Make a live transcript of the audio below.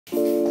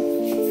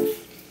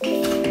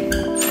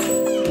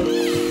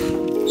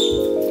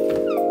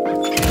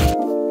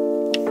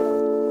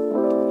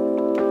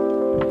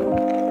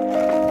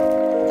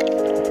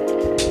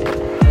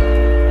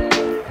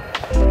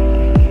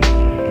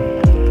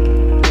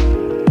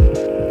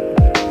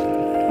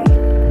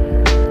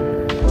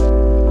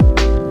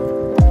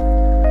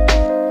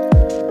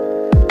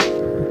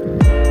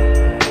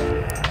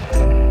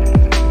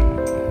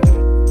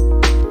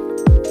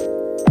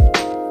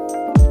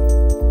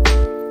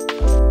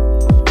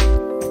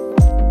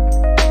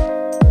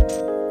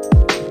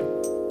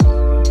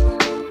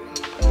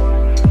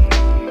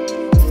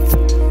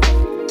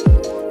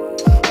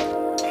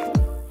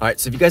right,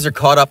 so if you guys are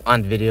caught up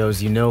on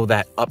videos, you know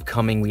that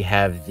upcoming we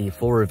have the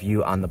full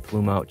review on the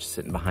Pluma, which is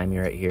sitting behind me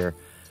right here.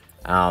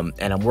 And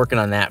I'm working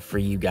on that for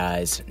you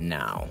guys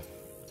now.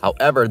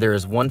 However, there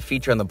is one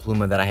feature on the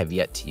Pluma that I have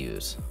yet to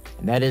use,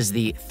 and that is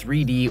the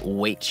 3D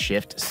weight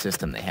shift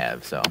system they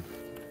have. So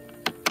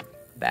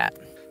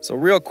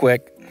real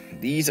quick,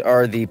 these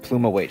are the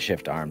Pluma weight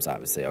shift arms,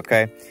 obviously,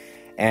 okay?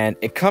 And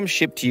it comes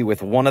shipped to you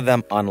with one of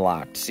them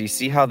unlocked. So you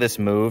see how this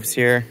moves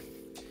here?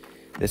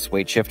 This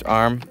weight shift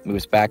arm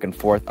moves back and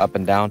forth, up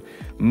and down.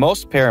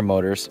 Most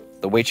paramotors,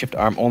 the weight shift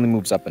arm only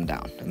moves up and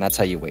down, and that's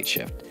how you weight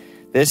shift.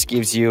 This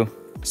gives you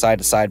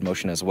side-to-side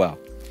motion as well.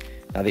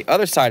 Now the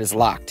other side is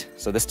locked,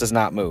 so this does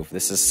not move.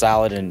 This is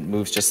solid and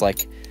moves just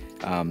like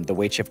the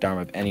weight shift arm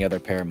of any other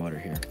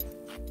paramotor here.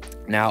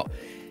 Now,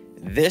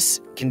 this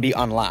can be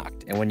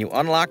unlocked, and when you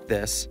unlock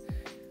this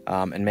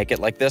and make it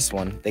like this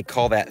one, they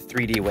call that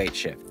 3D weight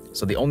shift.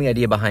 So the only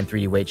idea behind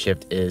 3D weight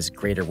shift is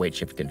greater weight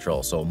shift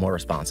control, so more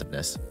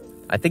responsiveness.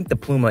 I think the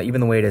Pluma, even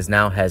the way it is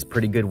now, has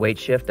pretty good weight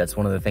shift. That's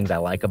one of the things I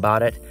like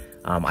about it.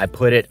 I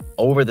put it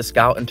over the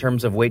Scout in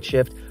terms of weight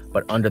shift,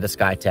 but under the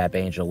SkyTap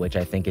Angel, which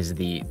I think is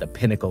the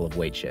pinnacle of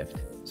weight shift.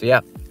 So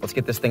yeah, let's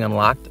get this thing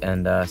unlocked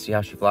and see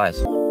how she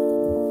flies.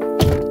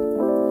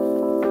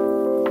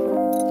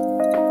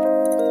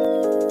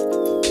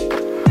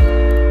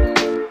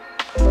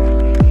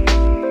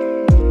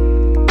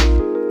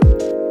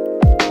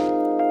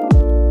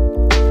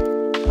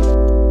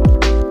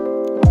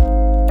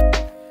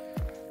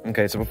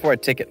 Okay, so before I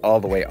take it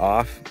all the way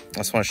off, I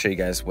just want to show you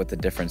guys what the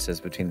difference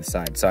is between the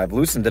sides. So I've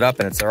loosened it up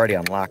and it's already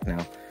unlocked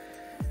now.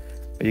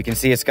 But you can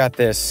see it's got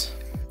this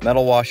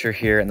metal washer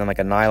here and then like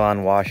a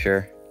nylon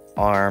washer,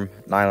 arm,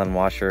 nylon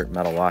washer,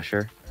 metal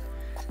washer.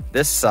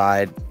 This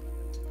side,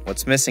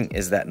 what's missing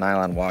is that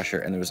nylon washer,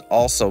 and there's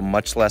also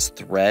much less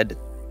thread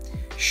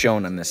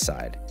shown on this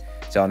side.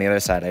 So on the other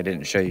side, I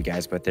didn't show you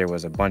guys, but there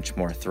was a bunch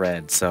more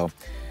thread. So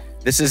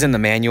this is in the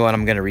manual, and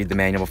I'm going to read the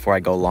manual before I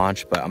go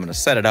launch, but I'm going to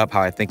set it up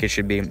how I think it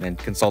should be and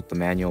consult the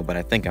manual, but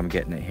I think I'm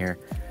getting it here.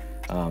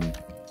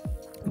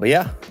 But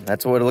yeah,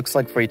 that's what it looks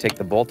like before you take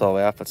the bolt all the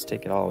way off. Let's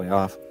take it all the way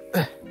off.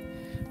 Oh,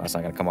 it's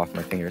not going to come off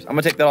my fingers. I'm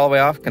going to take that all the way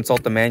off,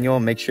 consult the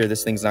manual, make sure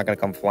this thing's not going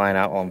to come flying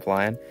out while I'm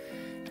flying,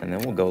 and then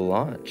we'll go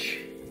launch.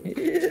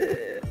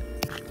 Yeah.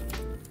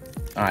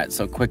 All right,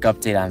 so quick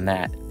update on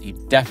that. You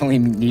definitely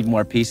need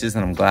more pieces,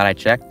 and I'm glad I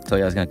checked. I told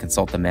you I was going to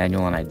consult the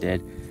manual, and I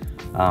did.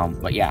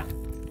 But yeah.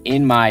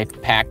 In my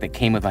pack that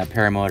came with my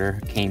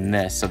Paramotor came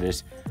this. So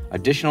there's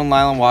additional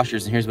nylon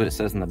washers, and here's what it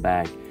says in the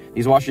bag.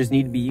 These washers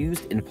need to be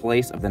used in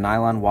place of the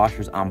nylon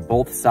washers on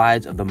both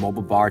sides of the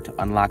mobile bar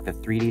to unlock the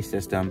 3D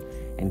system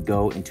and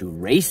go into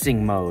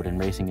racing mode. And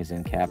racing is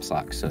in caps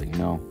lock, so you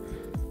know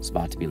it's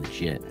about to be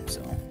legit.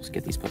 So let's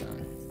get these put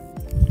on.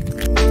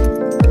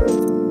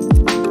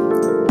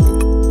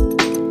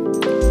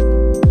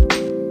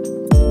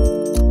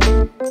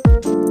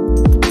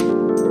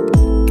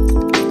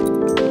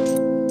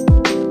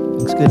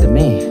 Good to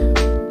me.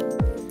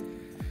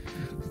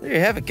 There you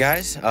have it,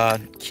 guys.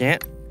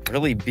 Can't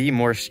really be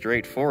more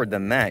straightforward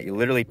than that. You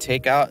literally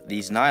take out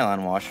these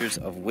nylon washers,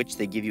 of which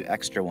they give you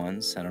extra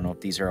ones. I don't know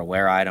if these are a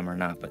wear item or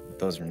not, but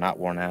those are not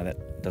worn out.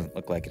 That doesn't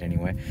look like it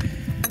anyway.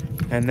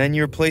 And then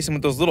you replace them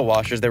with those little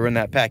washers that were in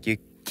that pack. You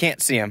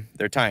can't see them.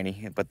 They're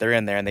tiny, but they're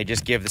in there, and they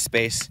just give the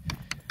space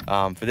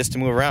for this to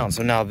move around.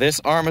 So now this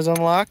arm is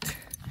unlocked,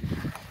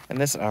 and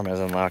this arm is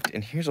unlocked.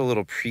 And here's a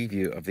little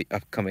preview of the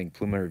upcoming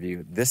Pluma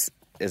review. This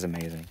is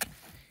amazing.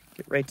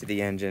 Get right to the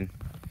engine,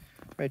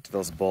 right to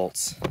those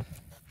bolts.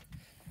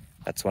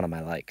 That's one of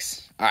my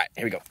likes. All right,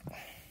 here we go.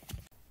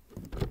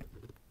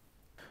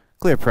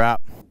 Clear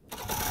prop.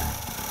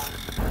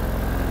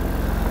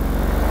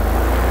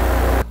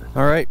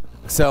 All right,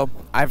 so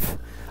I've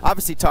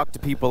obviously talked to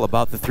people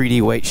about the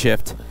 3D weight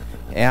shift,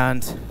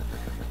 and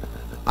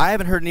I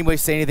haven't heard anybody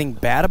say anything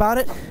bad about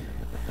it,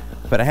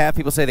 but I have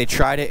people say they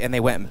tried it and they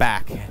went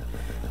back.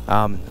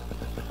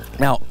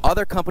 Now,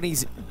 other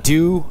companies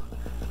do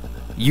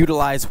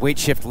utilize weight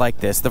shift like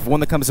this. The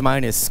one that comes to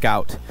mind is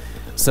Scout.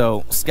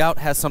 So Scout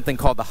has something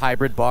called the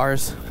hybrid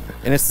bars,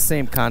 and it's the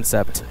same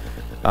concept.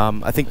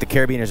 I think the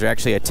carabiners are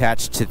actually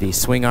attached to the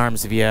swing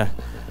arms via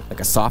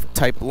like a soft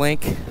type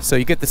link, so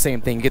you get the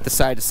same thing. You get the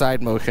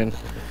side-to-side motion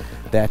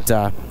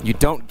that you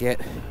don't get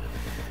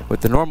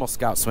with the normal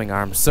Scout swing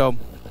arms. So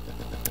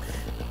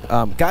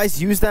guys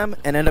use them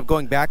and end up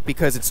going back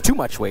because it's too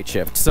much weight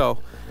shift. So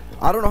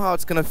I don't know how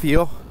it's gonna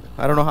feel.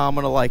 I don't know how I'm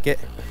gonna like it.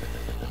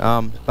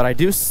 But I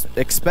do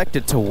expect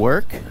it to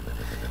work,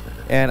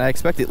 and I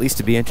expect it at least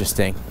to be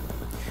interesting.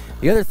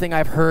 The other thing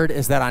I've heard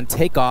is that on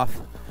takeoff,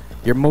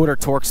 your motor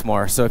torques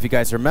more. So if you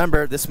guys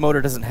remember, this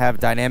motor doesn't have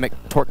dynamic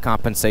torque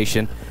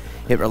compensation.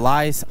 It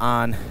relies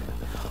on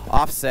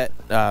offset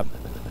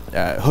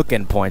hook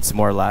end points,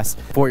 more or less,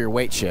 for your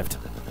weight shift.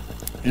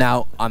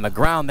 Now, on the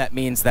ground, that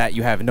means that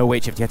you have no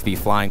weight shift. You have to be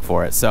flying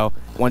for it. So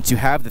once you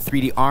have the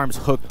 3D arms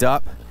hooked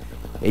up,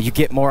 you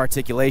get more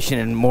articulation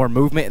and more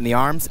movement in the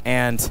arms,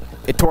 and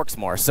it torques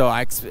more. So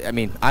I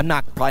mean, I'm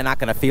probably not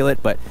going to feel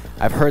it, but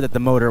I've heard that the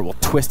motor will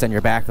twist on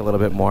your back a little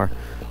bit more.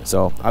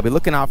 So I'll be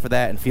looking out for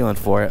that and feeling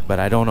for it, but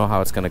I don't know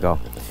how it's going to go.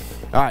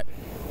 All right.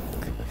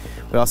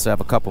 We also have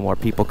a couple more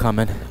people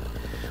coming.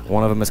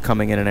 One of them is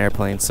coming in an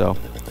airplane, so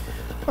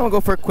I'm going to go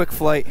for a quick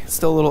flight. It's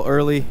still a little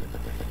early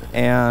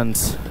and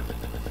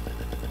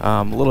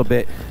a little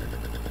bit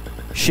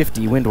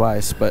shifty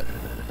wind-wise, but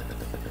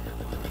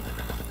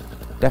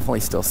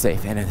definitely still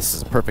safe. And this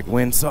is a perfect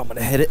wind, so I'm going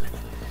to hit it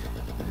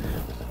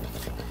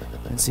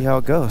and see how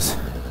it goes.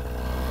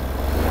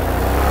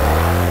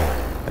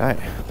 All right.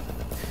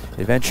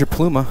 Adventure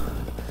Pluma,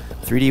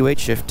 3D weight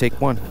shift, take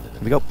 1. Here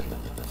we go.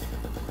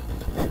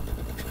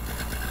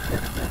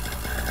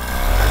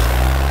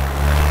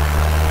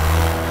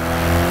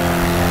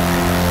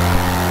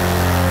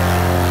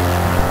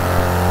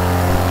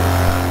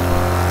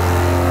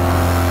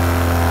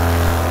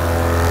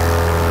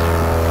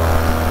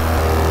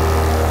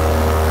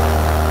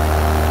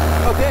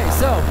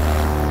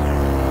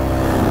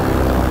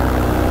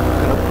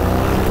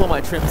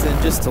 Trims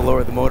in just to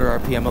lower the motor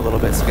RPM a little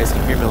bit so you guys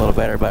can hear me a little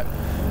better, but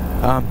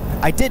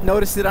I did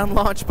notice it on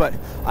launch, but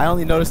I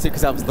only noticed it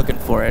because I was looking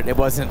for it. It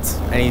wasn't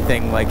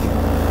anything like,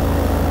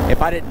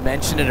 if I didn't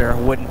mention it or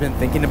wouldn't have been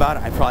thinking about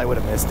it, I probably would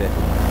have missed it.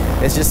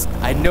 It's just,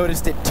 I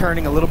noticed it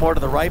turning a little more to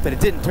the right, but it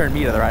didn't turn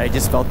me to the right. I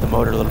just felt the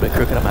motor a little bit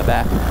crooked on my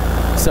back.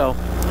 So,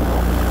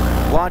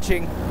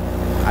 launching,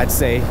 I'd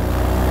say,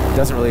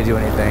 doesn't really do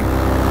anything.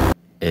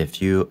 A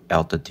few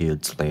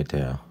altitudes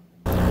later.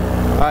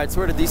 Alright, so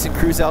we're at a decent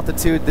cruise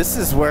altitude. This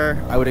is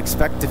where I would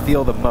expect to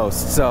feel the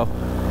most. So,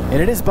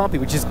 and it is bumpy,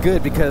 which is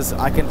good because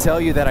I can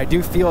tell you that I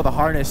do feel the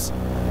harness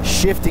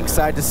shifting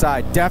side to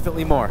side,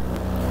 definitely more.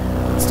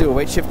 Let's do a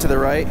weight shift to the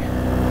right.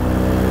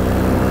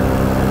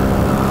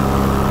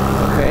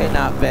 Okay,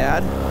 not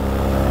bad.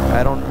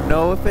 I don't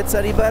know if it's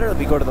any better. Let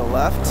me go to the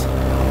left.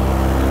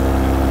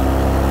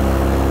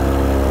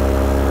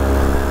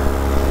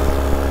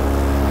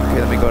 Okay,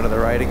 let me go to the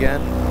right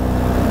again.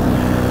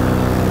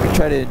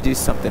 Try to do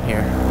something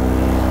here.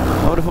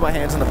 I'm gonna put my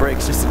hands on the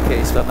brakes just in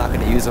case, but I'm not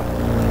gonna use them.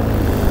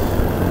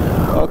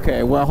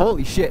 Okay, well,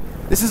 holy shit.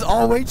 This is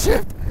all weight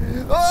shift.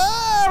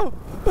 Oh!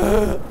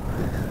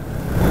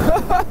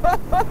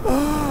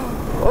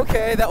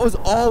 Okay, that was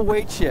all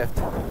weight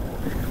shift.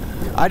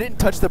 I didn't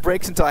touch the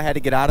brakes until I had to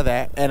get out of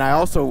that, and I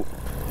also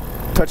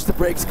touched the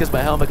brakes because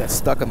my helmet got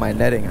stuck on my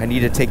netting. I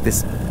need to take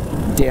this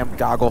damn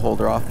goggle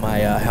holder off my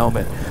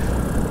helmet.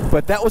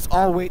 But that was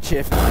all weight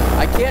shift.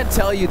 I can't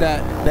tell you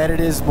that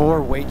it is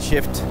more weight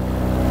shift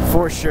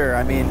for sure.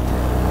 I mean,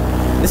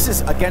 this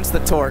is against the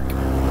torque,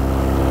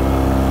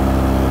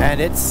 and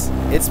it's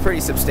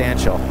pretty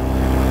substantial.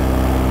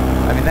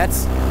 I mean,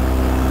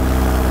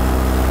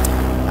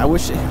 I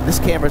wish this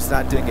camera's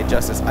not doing it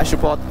justice. I should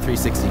pull out the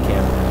 360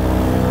 cam.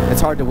 It's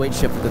hard to weight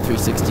shift with the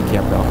 360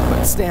 cam though.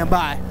 But stand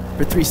by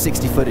for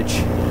 360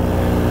 footage.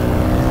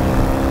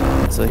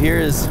 So here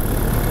is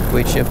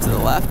weight shift to the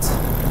left.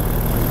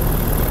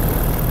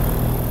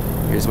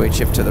 Here's weight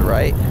shift to the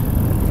right.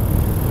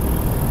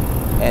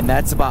 And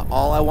that's about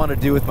all I want to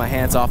do with my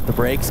hands off the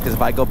brakes, because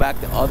if I go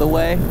back the other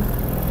way,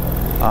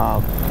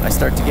 I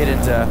start to get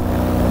into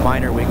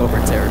minor wing over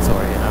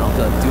territory, and I don't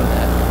feel like doing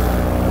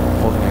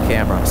that holding a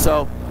camera.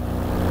 So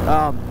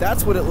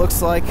that's what it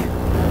looks like.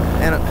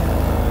 And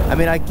I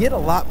mean, I get a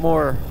lot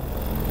more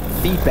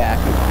feedback.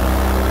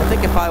 I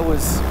think if I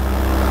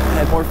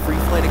had more free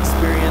flight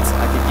experience,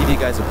 I could give you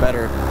guys a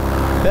better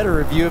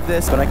review of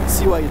this, but I can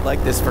see why you'd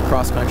like this for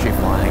cross-country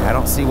flying. I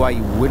don't see why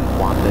you wouldn't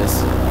want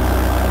this.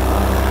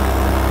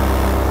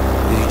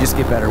 You just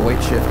get better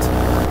weight shift.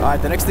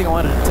 Alright, the next thing I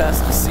wanted to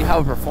test is see how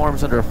it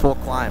performs under a full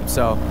climb.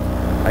 So,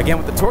 again,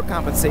 with the torque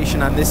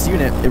compensation on this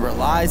unit, it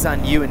relies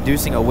on you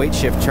inducing a weight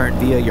shift turn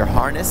via your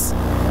harness,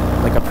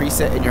 like a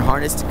preset in your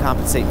harness to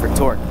compensate for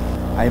torque.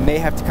 I may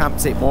have to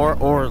compensate more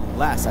or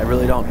less, I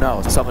really don't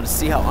know. So I'm going to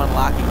see how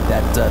unlocking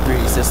that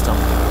 3D system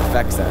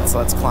affects that. So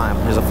let's climb.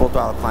 There's a full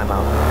throttle climb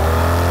out.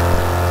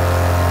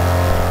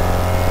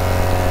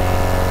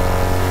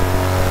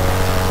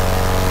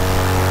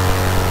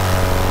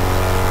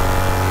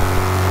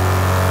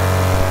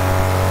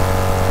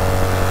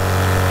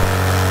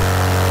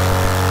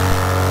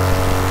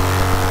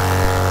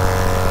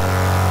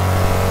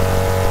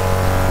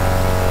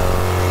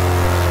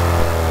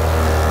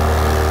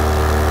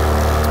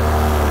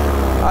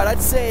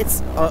 I'd say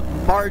it's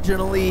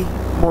marginally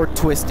more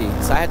twisty,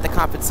 so I had to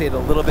compensate a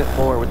little bit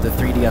more with the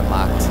 3D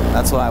unlocked.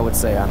 That's what I would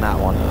say on that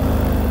one.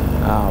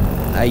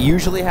 I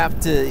usually have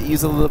to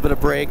use a little bit of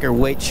brake or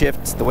weight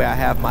shift the way I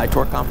have my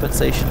torque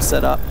compensation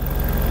set up,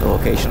 the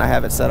location I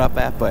have it set up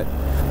at, but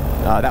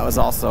that was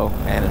also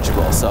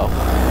manageable. So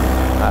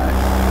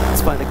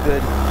let's find a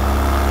good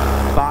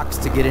box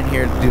to get in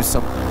here to do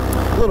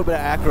a little bit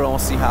of acro, and we'll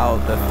see how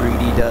the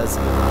 3D does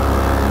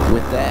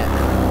with that.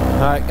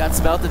 Alright, got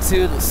some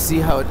altitude. Let's see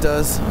how it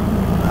does.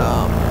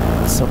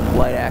 Some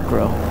light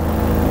acro.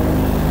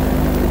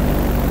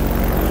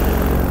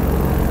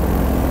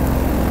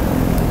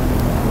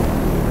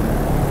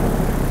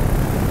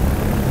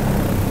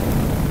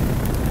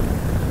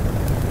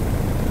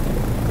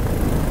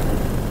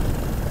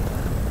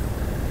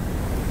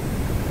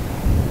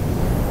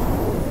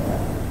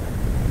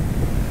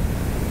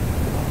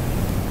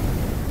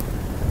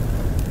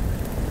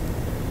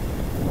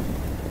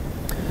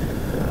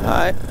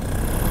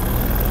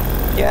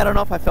 Yeah, I don't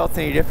know if I felt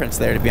any difference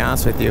there, to be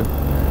honest with you.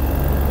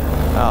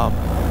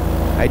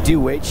 I do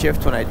weight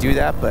shift when I do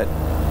that, but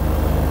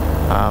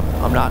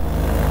I'm not,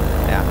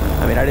 yeah,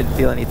 I mean, I didn't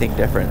feel anything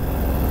different.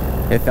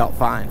 It felt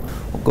fine.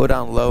 We'll go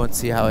down low and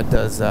see how it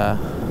does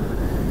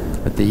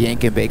with the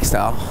yank and bake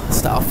style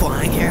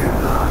flying here.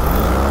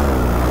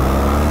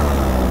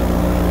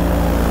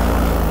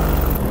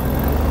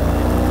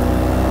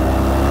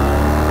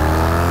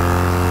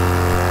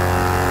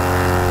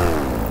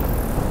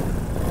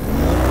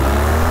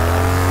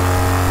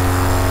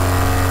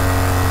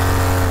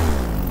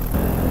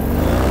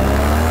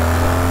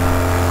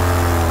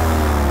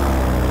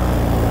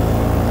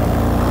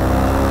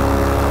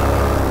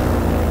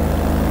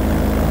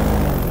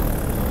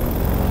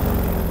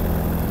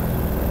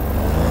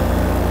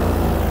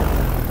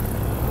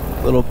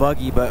 Little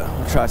buggy, but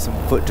we'll try some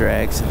foot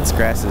drags, and this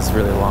grass is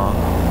really long.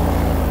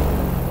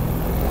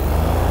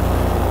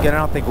 Again, I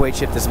don't think weight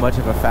shift is much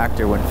of a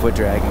factor when foot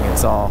dragging.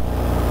 It's all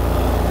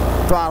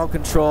throttle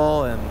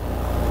control and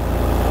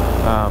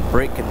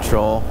brake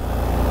control.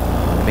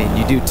 I mean,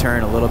 you do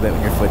turn a little bit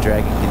when you're foot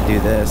dragging. You can do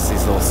this,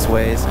 these little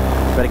sways.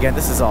 But again,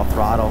 this is all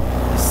throttle,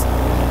 just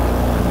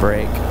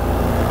brake.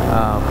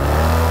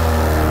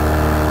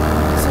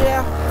 So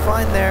yeah,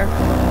 fine there.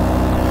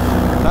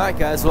 Alright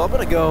guys, well I'm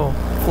gonna go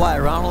fly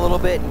around a little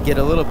bit and get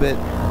a little bit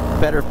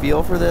better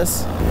feel for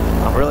this.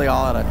 I'm really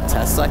all out of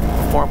tests I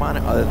can perform on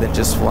it other than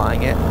just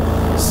flying it.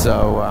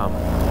 So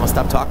I'll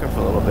stop talking for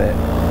a little bit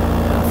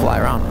and fly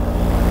around.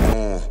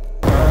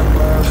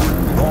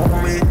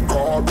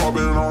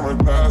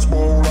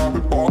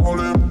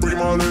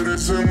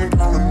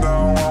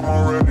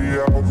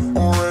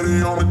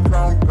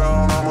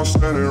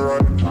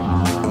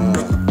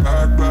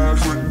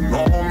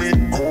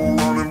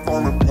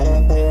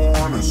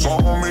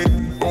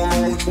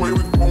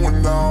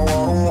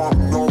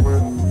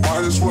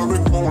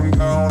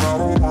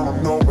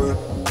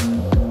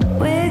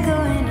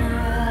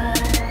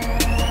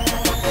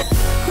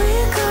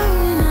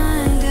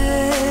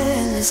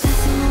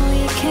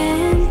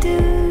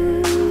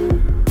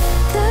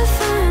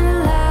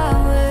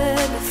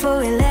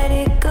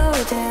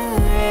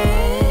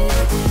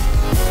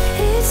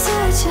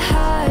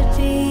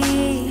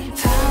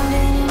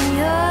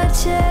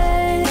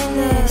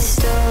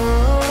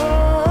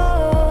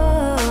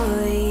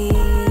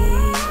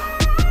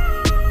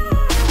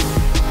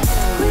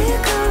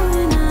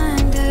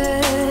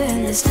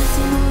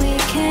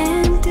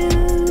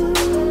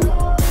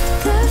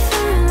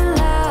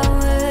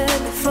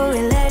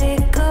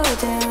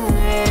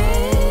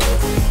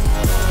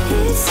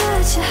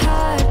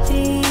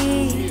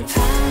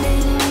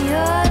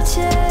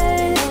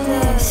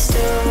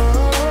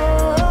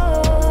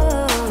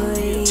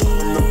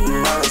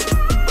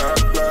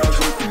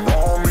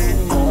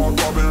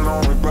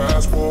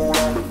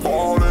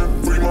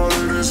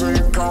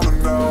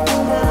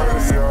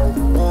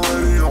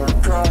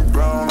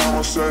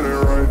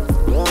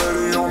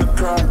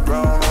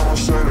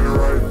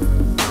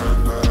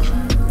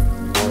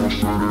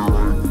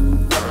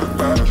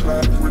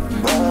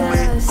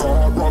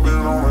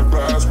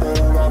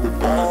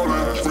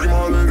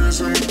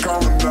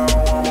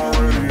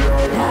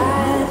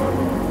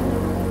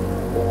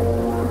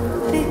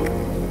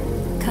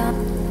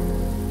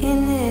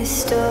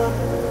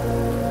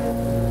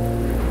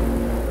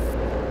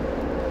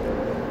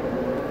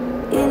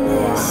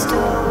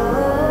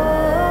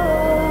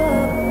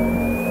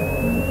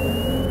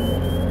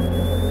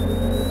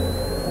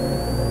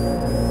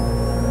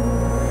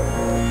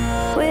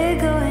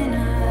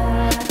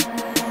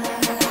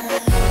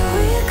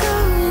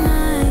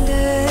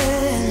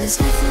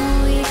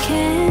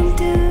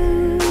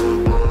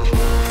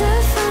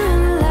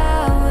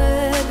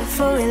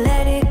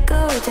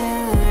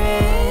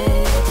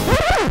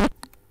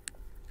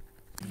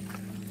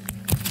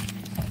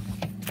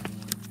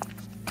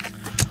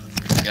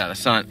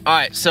 Son. All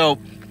right, so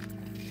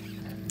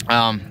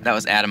that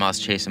was Adam I was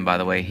chasing, by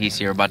the way. He's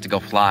here, about to go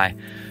fly.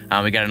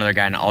 We got another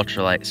guy in an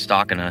ultralight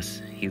stalking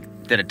us. He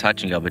did a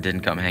touch and go, but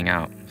didn't come hang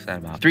out. What's that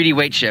about? 3D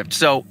weight shift.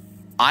 So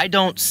I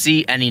don't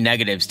see any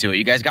negatives to it.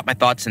 You guys got my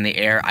thoughts in the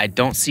air. I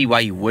don't see why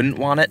you wouldn't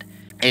want it.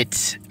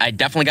 I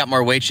definitely got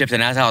more weight shift,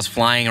 and as I was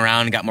flying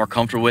around and got more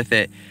comfortable with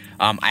it,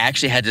 I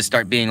actually had to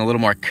start being a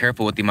little more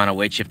careful with the amount of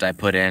weight shift I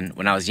put in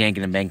when I was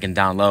yanking and banking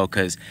down low,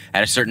 because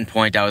at a certain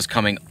point I was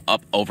coming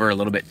up over a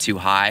little bit too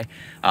high, and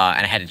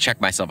I had to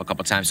check myself a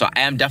couple times. So I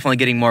am definitely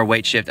getting more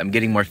weight shift. I'm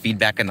getting more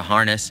feedback in the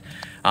harness.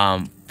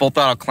 Full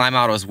throttle climb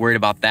out, I was worried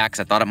about that because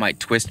I thought it might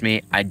twist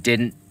me. I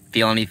didn't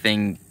feel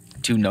anything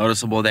too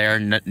noticeable there.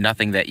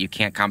 Nothing that you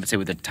can't compensate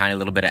with a tiny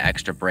little bit of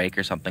extra brake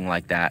or something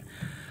like that.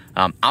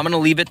 I'm going to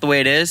leave it the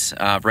way it is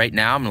right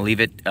now. I'm going to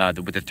leave it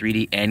with the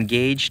 3D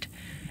engaged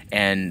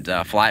and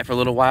fly it for a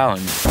little while.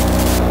 And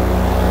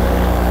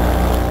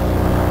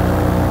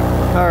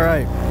all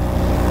right,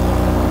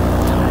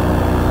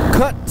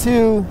 cut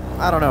to,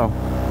 I don't know,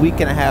 week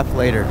and a half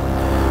later.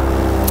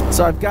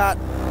 So I've got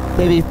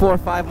maybe 4 or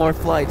 5 more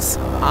flights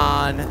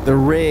on the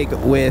rig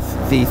with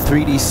the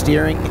 3D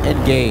steering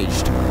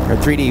engaged, or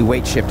 3D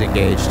weight shift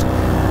engaged.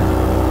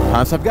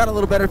 So I've got a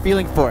little better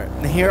feeling for it.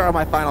 And here are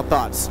my final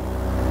thoughts.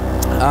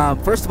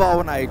 First of all,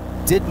 when I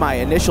did my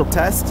initial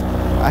test,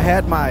 I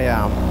had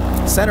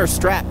my center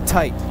strap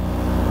tight.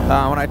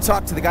 When I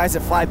talked to the guys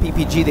at Fly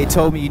PPG, they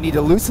told me you need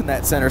to loosen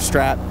that center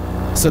strap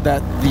so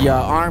that the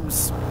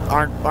arms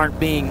aren't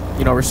being,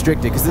 you know,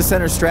 restricted, because this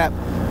center strap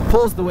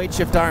pulls the weight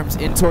shift arms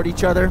in toward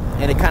each other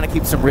and it kind of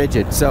keeps them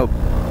rigid. So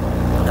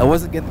I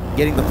wasn't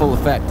getting the full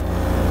effect.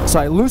 So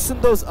I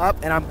loosened those up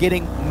and I'm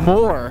getting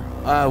more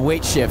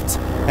weight shift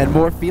and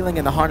more feeling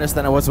in the harness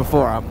than I was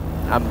before.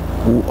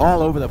 I'm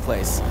all over the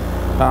place.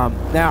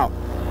 Now,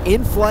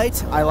 in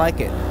flight, I like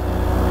it.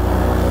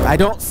 I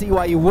don't see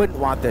why you wouldn't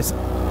want this.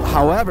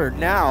 However,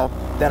 now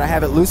that I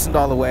have it loosened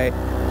all the way,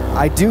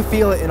 I do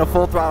feel it in a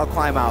full throttle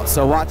climb out.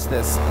 So watch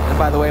this. And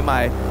by the way,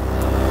 my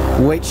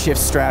weight shift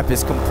strap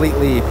is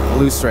completely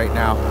loose right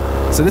now.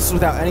 So this is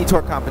without any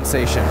torque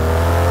compensation.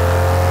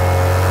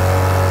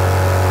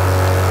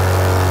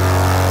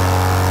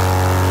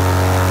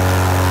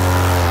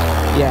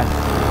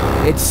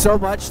 Yeah, it's so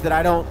much that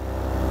I don't,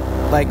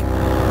 like,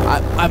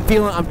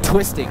 I'm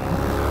twisting.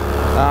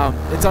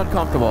 It's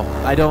uncomfortable.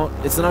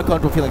 It's an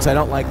uncomfortable feeling, so I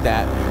don't like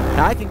that.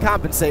 Now I can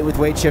compensate with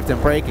weight shift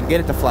and brake and get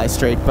it to fly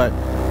straight, but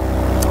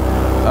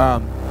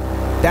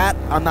that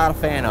I'm not a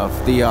fan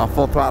of, the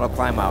full throttle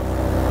climb out.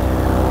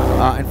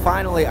 And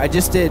finally, I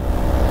just did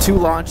 2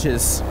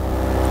 launches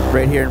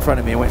right here in front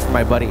of me. I went for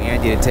my buddy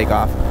Andy to take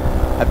off.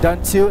 I've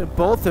done 2, and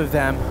both of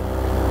them,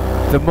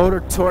 the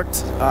motor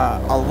torqued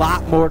a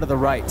lot more to the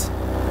right.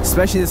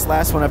 Especially this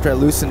last one after I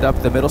loosened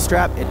up the middle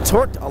strap. It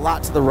torqued a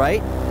lot to the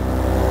right.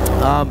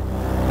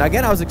 Now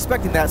again, I was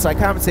expecting that, so I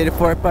compensated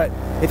for it, but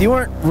if you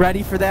weren't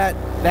ready for that,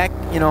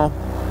 you know,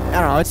 I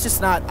don't know, it's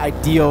just not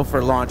ideal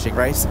for launching,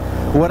 right?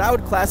 What I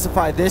would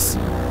classify this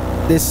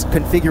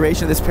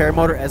configuration, this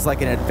paramotor, as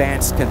like an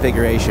advanced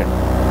configuration.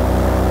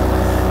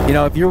 You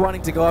know, if you're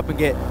wanting to go up and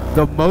get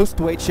the most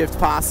weight shift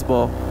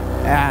possible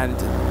and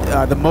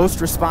the most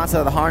response out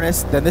of the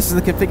harness, then this is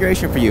the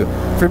configuration for you.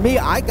 For me,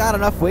 I got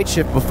enough weight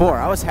shift before.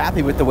 I was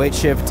happy with the weight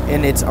shift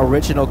in its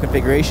original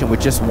configuration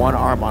with just one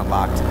arm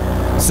unlocked.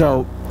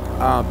 So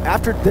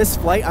after this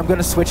flight, I'm going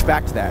to switch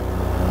back to that.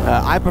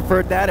 I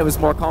preferred that. It was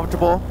more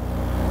comfortable.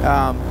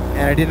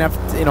 And I didn't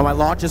have to, you know, my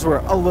launches were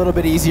a little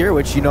bit easier,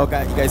 which you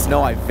guys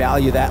know I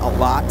value that a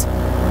lot.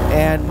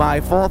 And my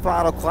full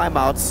throttle climb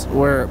outs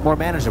were more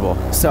manageable.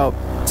 So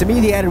to me,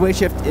 the added weight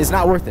shift is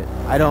not worth it.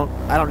 I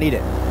don't need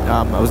it.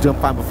 I was doing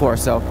fine before,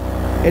 so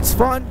it's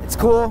fun, it's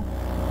cool,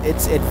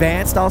 it's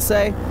advanced, I'll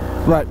say.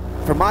 But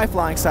for my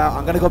flying style,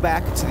 I'm gonna go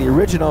back to the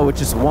original, which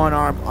is one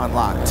arm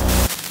unlocked.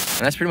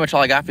 And that's pretty much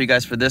all I got for you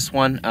guys for this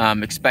one.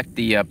 Expect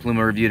the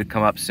Pluma review to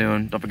come up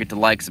soon. Don't forget to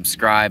like,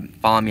 subscribe,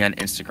 follow me on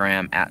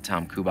Instagram at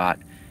Tom Kubat,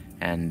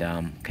 and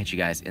catch you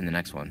guys in the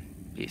next one.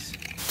 Peace.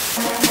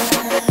 We're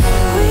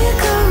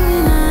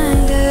going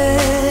under,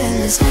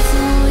 and there's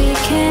nothing we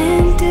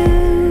can do.